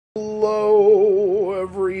Hello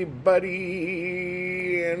everybody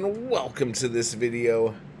and welcome to this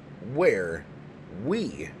video where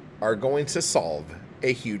we are going to solve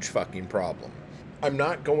a huge fucking problem. I'm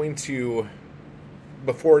not going to,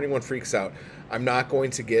 before anyone freaks out, I'm not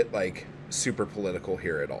going to get like super political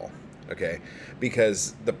here at all, okay?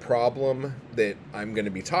 Because the problem that I'm going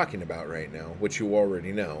to be talking about right now, which you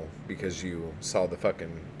already know because you saw the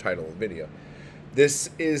fucking title of the video, this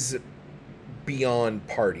is beyond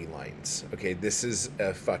party lines, okay? This is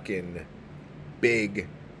a fucking big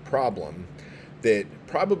problem that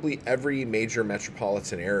probably every major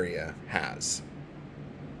metropolitan area has.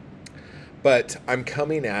 But I'm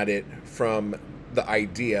coming at it from the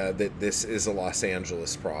idea that this is a Los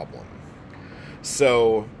Angeles problem.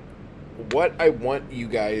 So what I want you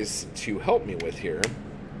guys to help me with here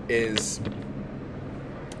is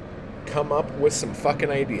come up with some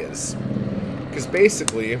fucking ideas. Because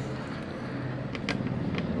basically,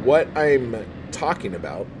 what I'm talking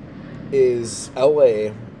about is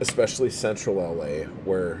LA, especially central LA,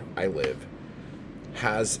 where I live,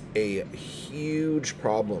 has a huge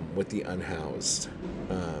problem with the unhoused,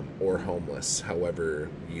 or homeless, however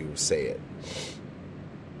you say it.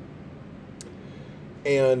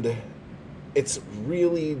 And it's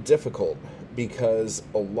really difficult because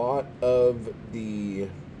a lot of the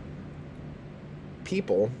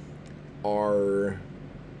people are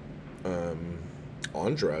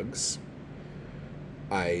on drugs.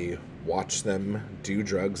 I watch them do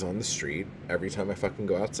drugs on the street every time I fucking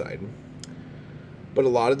go outside. But a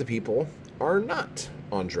lot of the people are not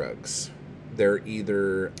on drugs. They're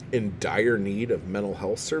either in dire need of mental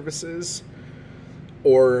health services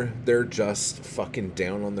or they're just fucking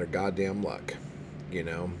down on their goddamn luck. You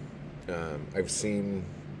know, I've seen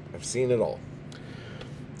it all.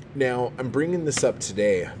 Now, I'm bringing this up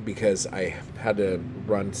today because I had to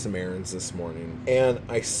run some errands this morning, and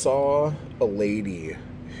I saw a lady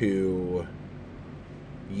who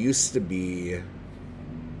used to be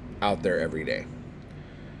out there every day.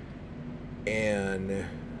 And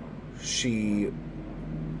she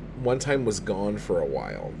one time was gone for a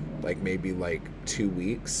while, like maybe like 2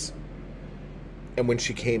 weeks. And when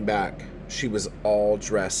she came back, she was all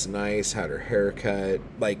dressed nice, had her hair cut,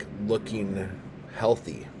 like looking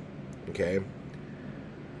healthy. Okay,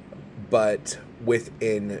 but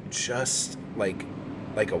within just like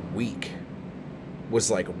a week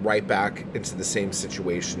was like right back into the same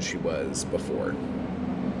situation she was before.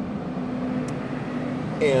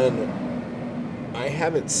 And I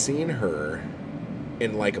haven't seen her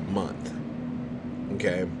in like a month.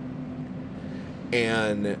 Okay,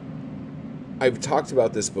 and I've talked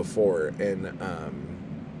about this before, and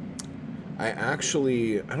I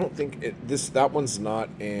don't think that one's not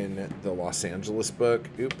in the Los Angeles book.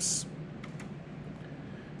 Oops.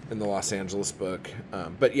 In the Los Angeles book.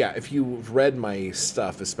 But yeah, if you've read my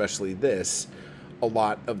stuff, especially this, a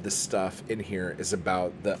lot of the stuff in here is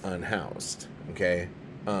about the unhoused. Okay.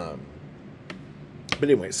 But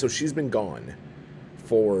anyway, so she's been gone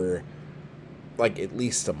for like at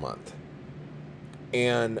least a month.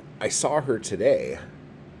 And I saw her today.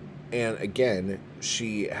 And again,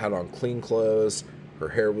 she had on clean clothes, her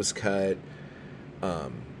hair was cut,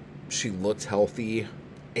 she looked healthy,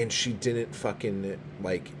 and she didn't fucking,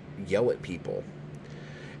 like, yell at people.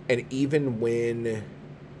 And even when,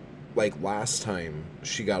 like, last time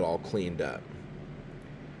she got all cleaned up,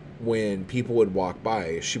 when people would walk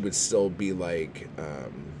by, she would still be like,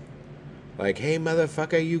 hey,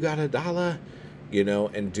 motherfucker, you got $1? You know,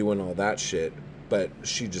 and doing all that shit. But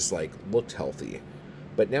she just, like, looked healthy.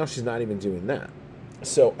 But now she's not even doing that.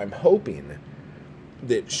 So I'm hoping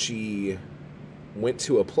that she went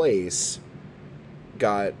to a place,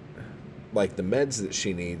 got like the meds that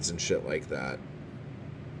she needs and shit like that,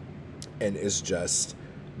 and is just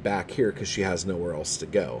back here because she has nowhere else to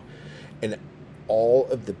go. And all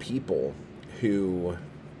of the people who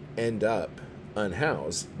end up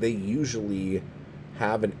unhoused, they usually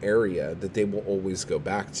have an area that they will always go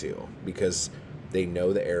back to because they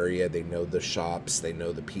know the area, they know the shops, they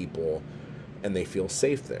know the people, and they feel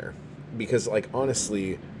safe there. Because, like,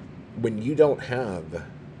 honestly, when you don't have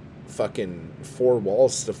fucking 4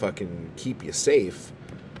 walls to fucking keep you safe,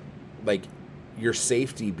 like, your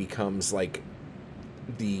safety becomes, like,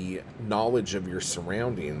 the knowledge of your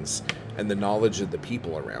surroundings and the knowledge of the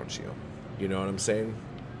people around you. You know what I'm saying?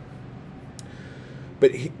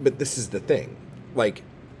 But this is the thing. Like,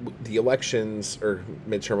 the elections or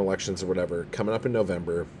midterm elections or whatever coming up in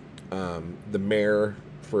November, the mayor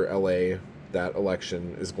for LA, that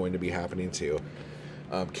election is going to be happening too.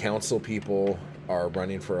 Council people are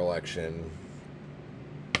running for election,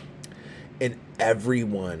 and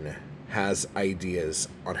everyone has ideas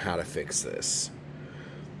on how to fix this.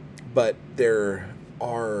 But there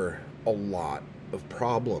are a lot of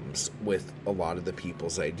problems with a lot of the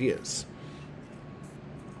people's ideas.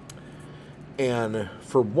 And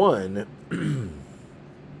for one,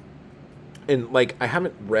 and like, I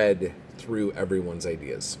haven't read through everyone's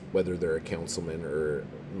ideas, whether they're a councilman or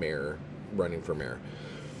mayor running for mayor,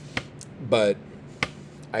 but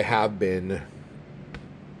I have been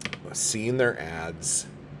seeing their ads,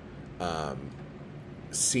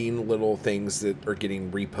 seeing little things that are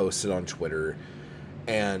getting reposted on Twitter,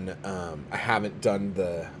 and I haven't done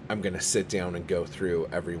I'm going to sit down and go through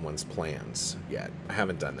everyone's plans yet. I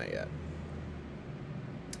haven't done that yet.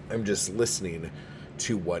 I'm just listening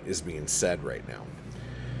to what is being said right now.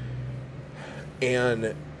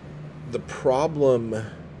 And the problem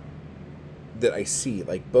that I see,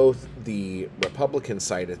 like both the Republican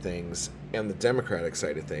side of things and the Democratic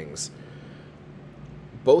side of things,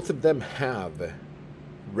 both of them have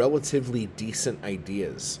relatively decent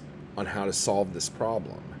ideas on how to solve this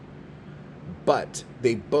problem. But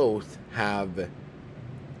they both have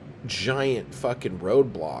giant fucking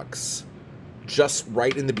roadblocks just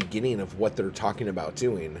right in the beginning of what they're talking about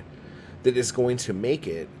doing that is going to make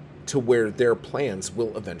it to where their plans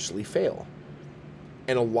will eventually fail.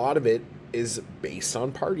 And a lot of it is based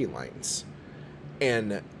on party lines.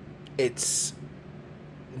 And it's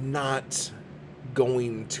not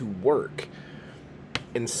going to work.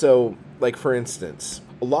 And so, like, for instance,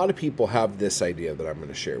 a lot of people have this idea that I'm going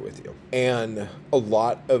to share with you. And a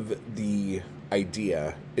lot of the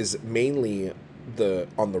idea is mainly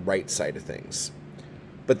on the right side of things.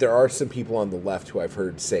 But there are some people on the left who I've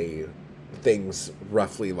heard say things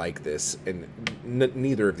roughly like this, and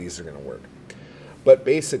neither of these are going to work. But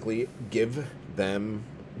basically, give them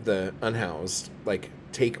the unhoused, like,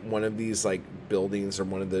 take one of these, like, buildings or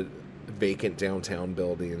one of the vacant downtown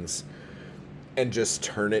buildings and just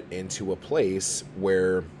turn it into a place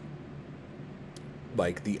where,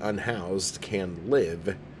 like, the unhoused can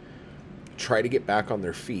live, try to get back on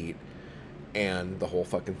their feet, and the whole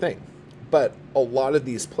fucking thing. But a lot of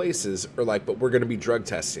these places are like, but we're going to be drug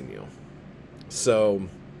testing you. So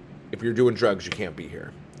if you're doing drugs, you can't be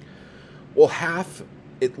here. Well,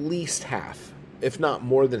 at least half, if not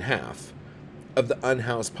more than half, of the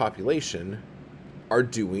unhoused population are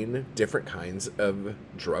doing different kinds of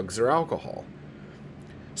drugs or alcohol.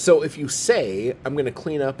 So if you say, I'm going to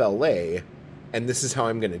clean up LA, and this is how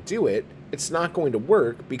I'm going to do it, it's not going to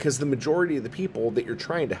work, because the majority of the people that you're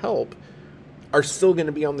trying to help are still going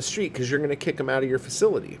to be on the street because you're going to kick them out of your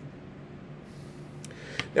facility.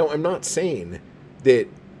 Now, I'm not saying that,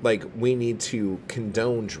 like, we need to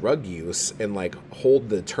condone drug use and, like, hold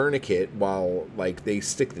the tourniquet while, like, they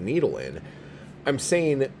stick the needle in. I'm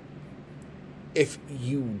saying if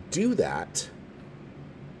you do that,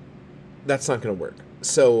 that's not going to work.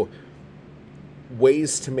 So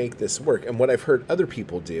ways to make this work, and what I've heard other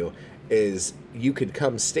people do, is you could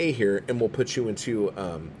come stay here and we'll put you into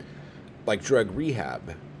like drug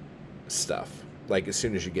rehab stuff, like, as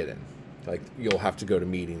soon as you get in. Like, you'll have to go to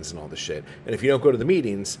meetings and all this shit, and if you don't go to the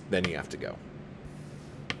meetings, then you have to go.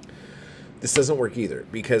 This doesn't work either,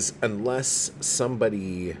 because unless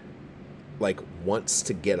somebody, like, wants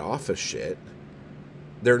to get off of shit,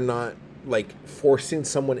 they're not, like, forcing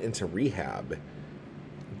someone into rehab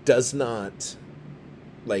does not,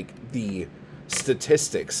 like, the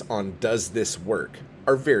statistics on does this work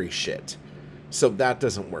are very shit. So that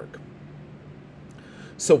doesn't work.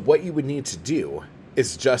 So what you would need to do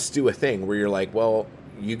is just do a thing where you're like, well,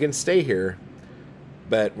 you can stay here,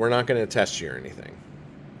 but we're not going to test you or anything.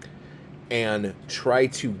 And try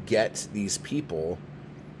to get these people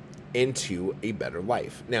into a better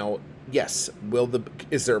life. Now, yes,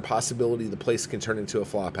 is there a possibility the place can turn into a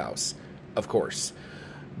flop house? Of course.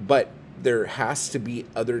 But there has to be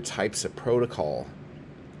other types of protocol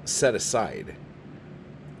set aside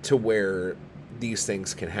to where these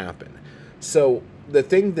things can happen. So the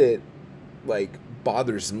thing that, like,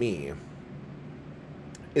 bothers me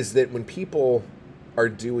is that when people are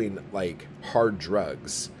doing, like, hard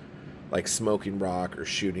drugs, like smoking rock or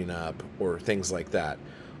shooting up or things like that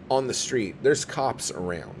on the street, there's cops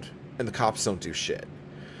around, and the cops don't do shit.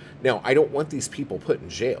 Now, I don't want these people put in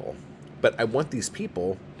jail, but I want these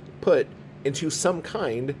people put into some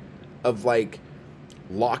kind of, like,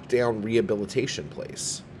 lockdown rehabilitation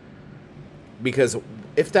place. Because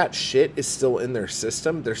if that shit is still in their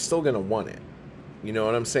system, they're still going to want it. You know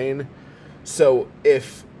what I'm saying? So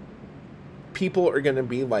if people are going to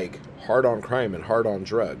be, like, hard on crime and hard on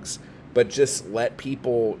drugs, but just let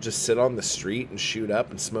people just sit on the street and shoot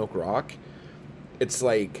up and smoke rock, it's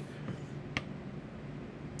like,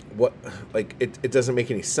 what, like, it doesn't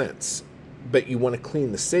make any sense. But you want to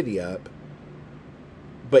clean the city up,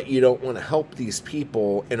 but you don't want to help these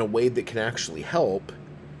people in a way that can actually help.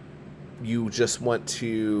 You just want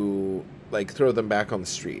to, like, throw them back on the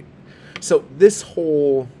street. So this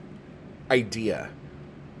whole idea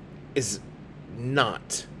is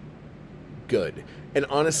not good. And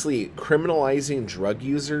honestly, criminalizing drug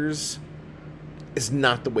users is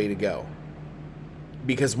not the way to go.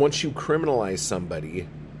 Because once you criminalize somebody,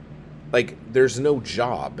 like, there's no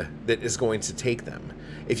job that is going to take them.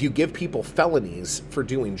 If you give people felonies for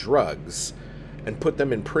doing drugs and put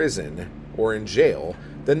them in prison or in jail,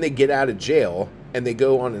 then they get out of jail and they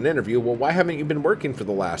go on an interview. Well, why haven't you been working for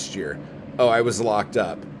the last year? Oh, I was locked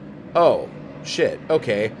up. Oh, shit.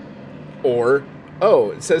 Okay. Or,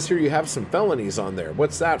 oh, it says here you have some felonies on there.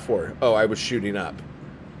 What's that for? Oh, I was shooting up.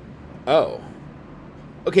 Oh.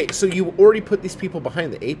 Okay, so you already put these people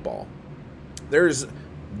behind the 8 ball. There's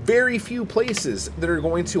very few places that are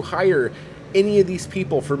going to hire any of these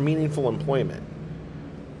people for meaningful employment.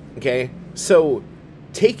 Okay? So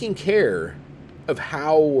taking care of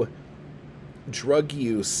how drug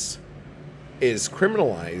use is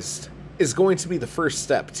criminalized is going to be the first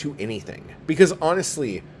step to anything. Because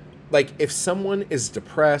honestly, like, if someone is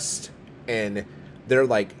depressed and they're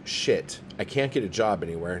like, shit, I can't get a job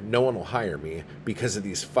anywhere, no one will hire me because of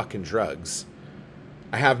these fucking drugs.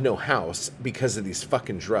 I have no house because of these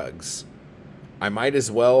fucking drugs. I might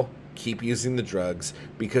as well keep using the drugs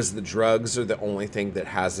because the drugs are the only thing that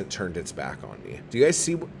hasn't turned its back on me. Do you guys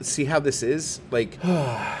see how this is? Like,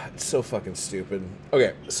 it's so fucking stupid.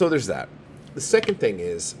 Okay, so there's that. The second thing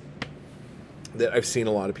is that I've seen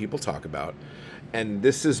a lot of people talk about, and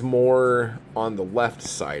this is more on the left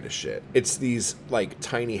side of shit. It's these, like,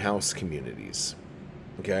 tiny house communities,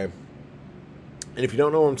 okay? And if you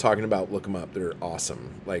don't know what I'm talking about, look them up. They're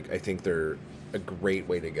awesome. Like, I think they're a great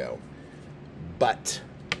way to go. But,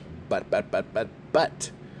 a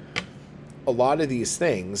lot of these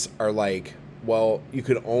things are like, well, you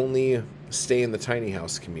could only stay in the tiny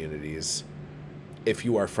house communities if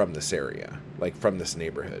you are from this area, like from this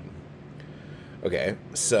neighborhood. Okay,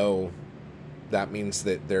 so that means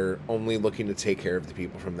that they're only looking to take care of the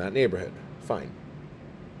people from that neighborhood. Fine.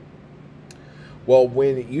 Well,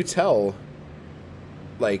 when you tell,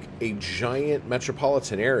 like, a giant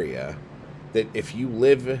metropolitan area that if you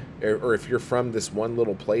live, or if you're from this one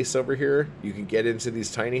little place over here, you can get into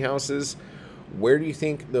these tiny houses, where do you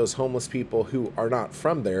think those homeless people who are not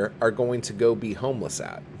from there are going to go be homeless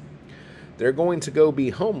at? They're going to go be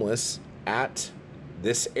homeless at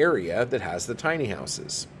this area that has the tiny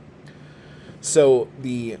houses. So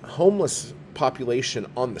the homeless population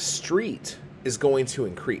on the street is going to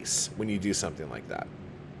increase when you do something like that.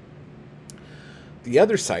 The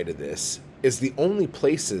other side of this is the only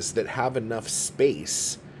places that have enough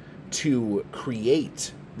space to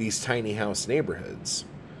create these tiny house neighborhoods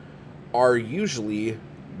are usually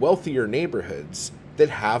wealthier neighborhoods that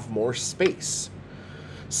have more space.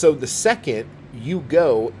 So the second you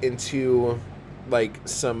go into, like,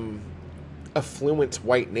 some affluent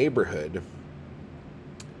white neighborhood,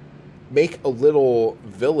 make a little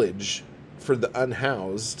village for the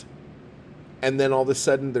unhoused, and then all of a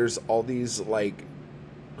sudden there's all these, like,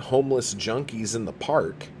 homeless junkies in the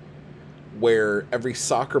park where every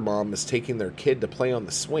soccer mom is taking their kid to play on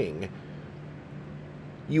the swing,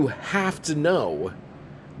 you have to know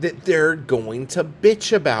that they're going to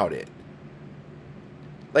bitch about it.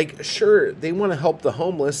 Like, sure, they want to help the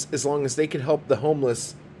homeless as long as they can help the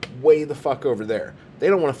homeless way the fuck over there. They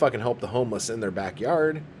don't want to fucking help the homeless in their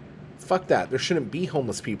backyard. Fuck that. There shouldn't be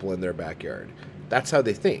homeless people in their backyard. That's how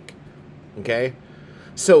they think. Okay?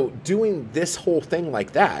 So doing this whole thing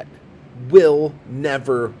like that will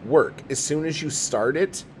never work. As soon as you start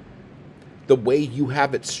it, the way you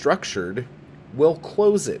have it structured will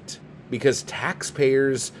close it, because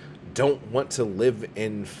taxpayers don't want to live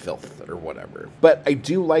in filth or whatever. But I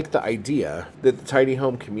do like the idea that the tiny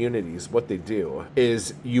home communities, what they do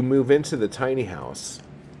is you move into the tiny house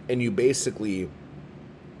and you basically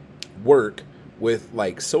work with,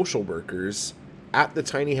 like, social workers at the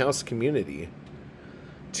tiny house community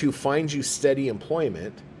to find you steady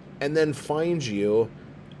employment, and then find you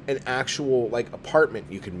an actual, like, apartment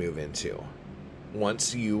you can move into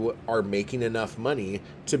once you are making enough money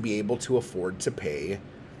to be able to afford to pay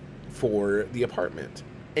for the apartment,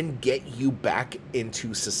 and get you back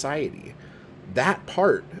into society. That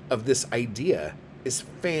part of this idea is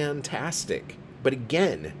fantastic. But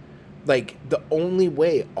again, like, the only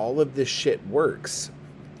way all of this shit works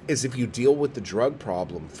is if you deal with the drug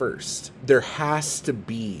problem first. There has to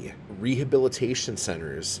be rehabilitation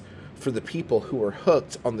centers for the people who are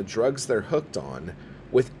hooked on the drugs they're hooked on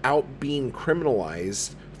without being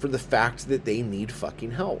criminalized for the fact that they need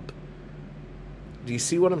fucking help. Do you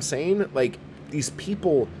see what I'm saying? Like, these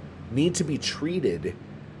people need to be treated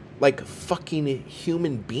like fucking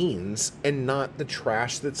human beings and not the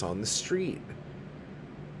trash that's on the street.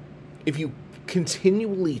 If you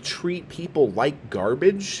continually treat people like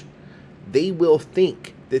garbage, they will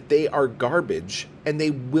think that they are garbage and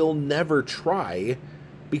they will never try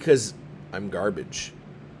because I'm garbage.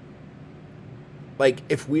 Like,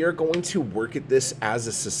 if we are going to work at this as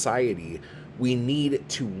a society, we need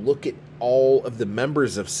to look at all of the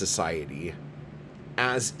members of society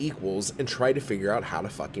as equals and try to figure out how to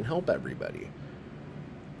fucking help everybody.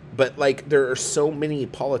 But, like, there are so many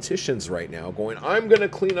politicians right now going, I'm going to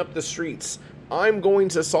clean up the streets. I'm going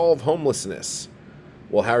to solve homelessness.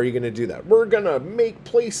 Well, how are you going to do that? We're going to make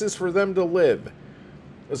places for them to live.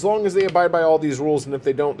 As long as they abide by all these rules, and if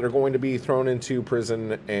they don't, they're going to be thrown into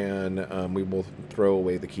prison, and we will throw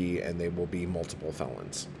away the key, and they will be multiple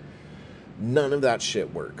felons. None of that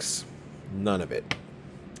shit works. None of it.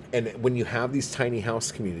 And when you have these tiny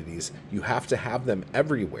house communities, you have to have them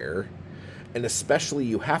everywhere, and especially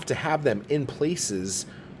you have to have them in places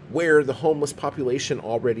where the homeless population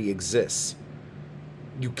already exists.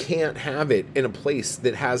 You can't have it in a place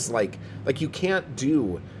that has, like you can't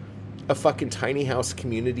do a fucking tiny house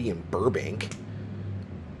community in Burbank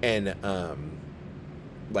and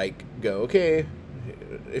like go, okay,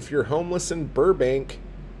 if you're homeless in Burbank,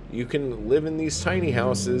 you can live in these tiny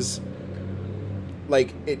houses.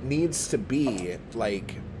 Like, it needs to be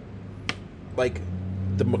like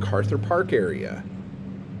the MacArthur Park area.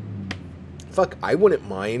 Fuck, I wouldn't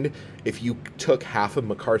mind if you took half of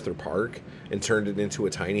MacArthur Park and turned it into a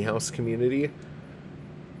tiny house community.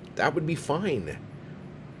 That would be fine.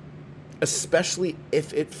 Especially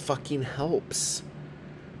if it fucking helps.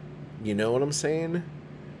 You know what I'm saying?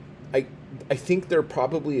 I think there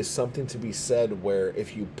probably is something to be said where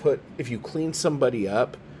if you clean somebody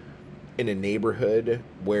up in a neighborhood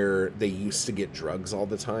where they used to get drugs all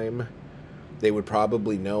the time, they would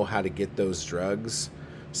probably know how to get those drugs.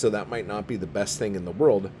 So that might not be the best thing in the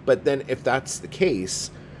world. But then if that's the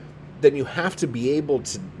case, then you have to be able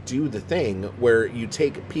to do the thing where you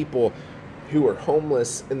take people who are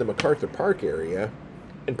homeless in the MacArthur Park area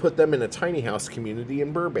and put them in a tiny house community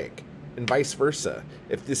in Burbank, and vice versa,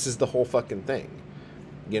 if this is the whole fucking thing.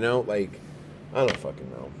 You know, like, I don't fucking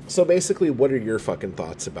know. So basically, what are your fucking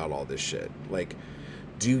thoughts about all this shit? Like,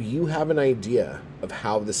 do you have an idea of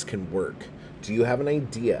how this can work? Do you have an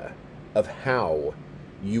idea of how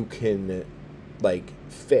you can, like,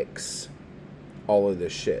 fix all of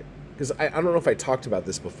this shit? Because I don't know if I talked about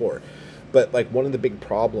this before, but, like, one of the big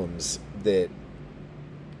problems that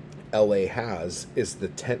LA has is the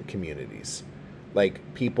tent communities.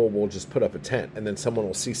 Like, people will just put up a tent, and then someone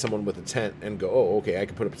will see someone with a tent and go, oh, okay, I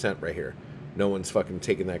can put up a tent right here. No one's fucking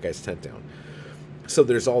taking that guy's tent down. So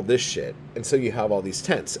there's all this shit. And so you have all these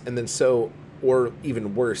tents. And then or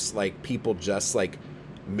even worse, like, people just, like,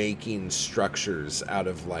 making structures out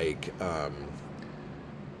of, like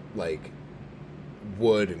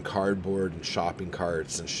wood and cardboard and shopping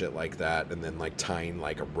carts and shit like that. And then, like, tying,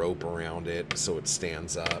 like, a rope around it so it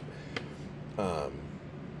stands up.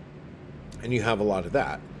 And you have a lot of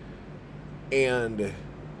that. And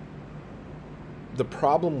the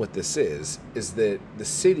problem with this is that the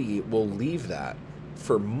city will leave that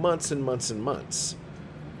for months and months and months.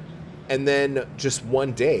 And then just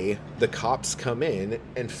one day, the cops come in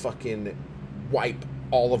and fucking wipe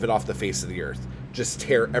all of it off the face of the earth. Just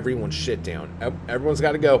tear everyone's shit down. Everyone's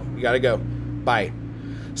got to go. You got to go. Bye.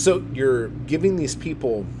 So you're giving these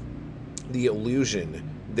people the illusion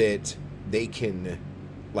that they can,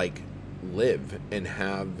 like, live and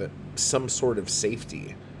have some sort of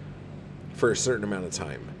safety for a certain amount of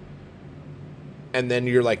time. And then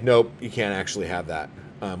you're like, nope, you can't actually have that.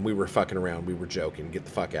 We were fucking around. We were joking. Get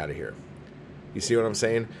the fuck out of here. You see what I'm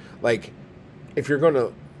saying? Like, if you're going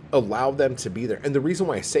to allow them to be there. And the reason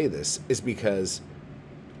why I say this is because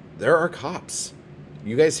there are cops.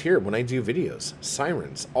 You guys hear when I do videos,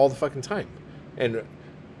 sirens all the fucking time. And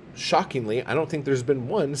shockingly, I don't think there's been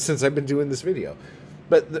one since I've been doing this video.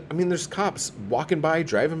 But, I mean, there's cops walking by,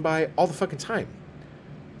 driving by all the fucking time.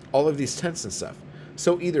 All of these tents and stuff.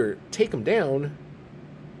 So either take them down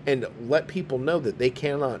and let people know that they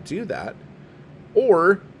cannot do that,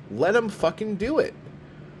 or let them fucking do it.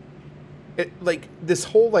 Like, this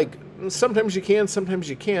whole, like, sometimes you can, sometimes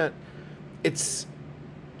you can't. It's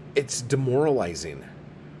demoralizing.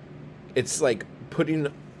 It's like putting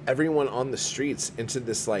everyone on the streets into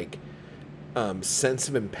this, like, sense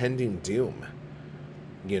of impending doom.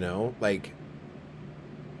 You know, like,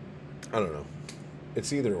 I don't know.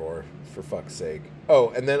 It's either or, for fuck's sake.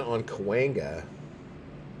 Oh, and then on Cahuenga,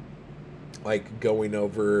 like going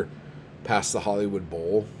over past the Hollywood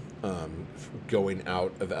Bowl, going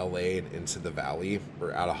out of LA and into the valley,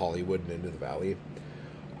 or out of Hollywood and into the valley,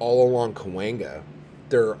 all along Cahuenga,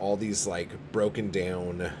 there are all these like broken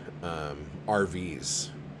down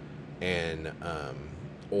RVs and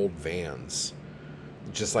old vans,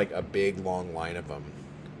 just like a big long line of them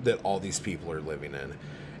that all these people are living in.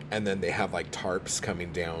 And then they have like tarps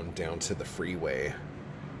coming down to the freeway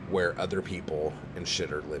where other people and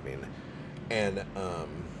shit are living. And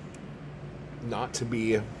not to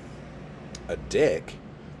be a dick,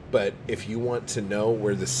 but if you want to know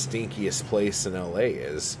where the stinkiest place in LA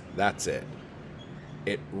is, that's it.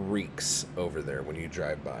 It reeks over there when you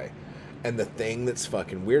drive by. And the thing that's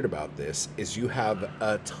fucking weird about this is you have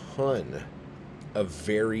a ton of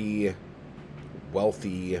very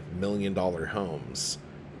wealthy $1 million homes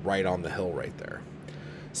right on the hill right there.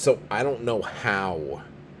 So I don't know how,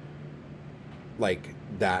 like,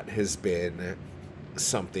 that has been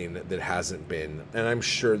something that hasn't been, and I'm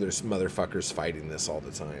sure there's motherfuckers fighting this all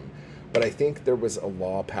the time, but I think there was a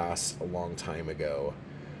law passed a long time ago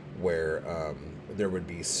where there would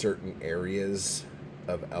be certain areas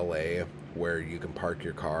of LA where you can park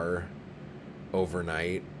your car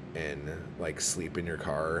overnight and like sleep in your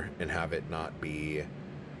car and have it not be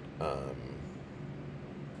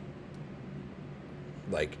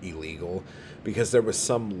like illegal, because there was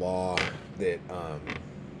some law that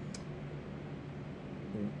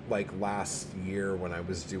like last year when I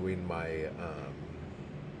was doing my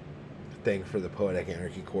thing for the Poetic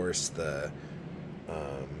Anarchy course, the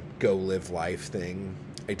Go Live Life thing,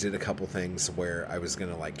 I did a couple things where I was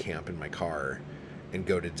gonna like camp in my car and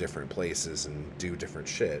go to different places and do different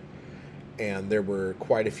shit. And there were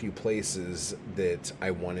quite a few places that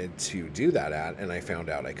I wanted to do that at, and I found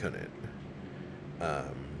out I couldn't.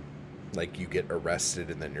 Like you get arrested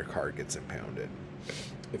and then your car gets impounded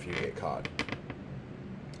if you get caught.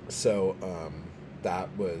 So that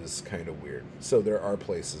was kind of weird. So there are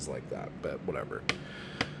places like that, but whatever.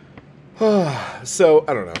 So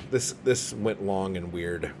I don't know. This went long and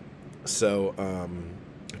weird. So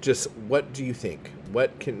just what do you think?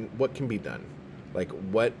 What can be done? Like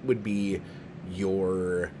what would be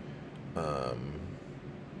your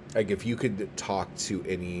like if you could talk to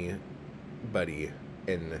anybody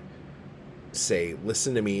and say,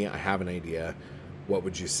 listen to me, I have an idea, what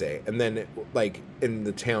would you say? And then like in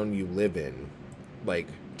the town you live in, like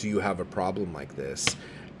do you have a problem like this?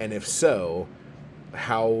 And if so,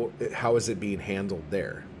 how is it being handled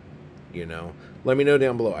there? You know, let me know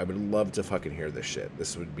down below. I would love to fucking hear this shit.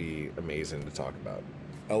 This would be amazing to talk about.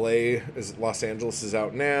 Los Angeles is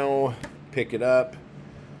out now. Pick it up.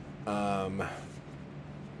 Farm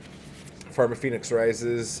of Phoenix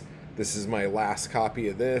Rises. This is my last copy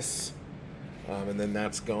of this. And then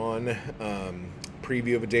that's gone.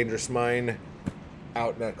 Preview of A Dangerous Mind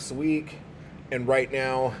out next week. And right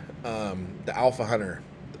now, The Alpha Hunter,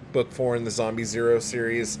 book 4 in the Zombie Zero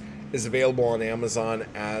series, is available on Amazon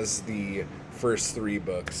as the first 3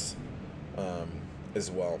 books as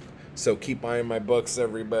well. So keep buying my books,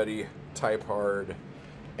 everybody. Type hard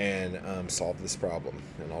and solve this problem.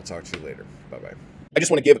 And I'll talk to you later. Bye-bye. I just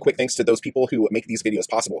want to give a quick thanks to those people who make these videos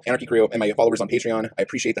possible. Anarchy Crew and my followers on Patreon. I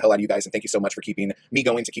appreciate the hell out of you guys, and thank you so much for keeping me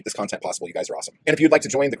going to keep this content possible. You guys are awesome. And if you'd like to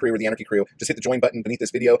join the crew or the Anarchy Crew, just hit the join button beneath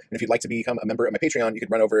this video. And if you'd like to become a member of my Patreon, you can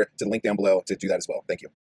run over to the link down below to do that as well. Thank you.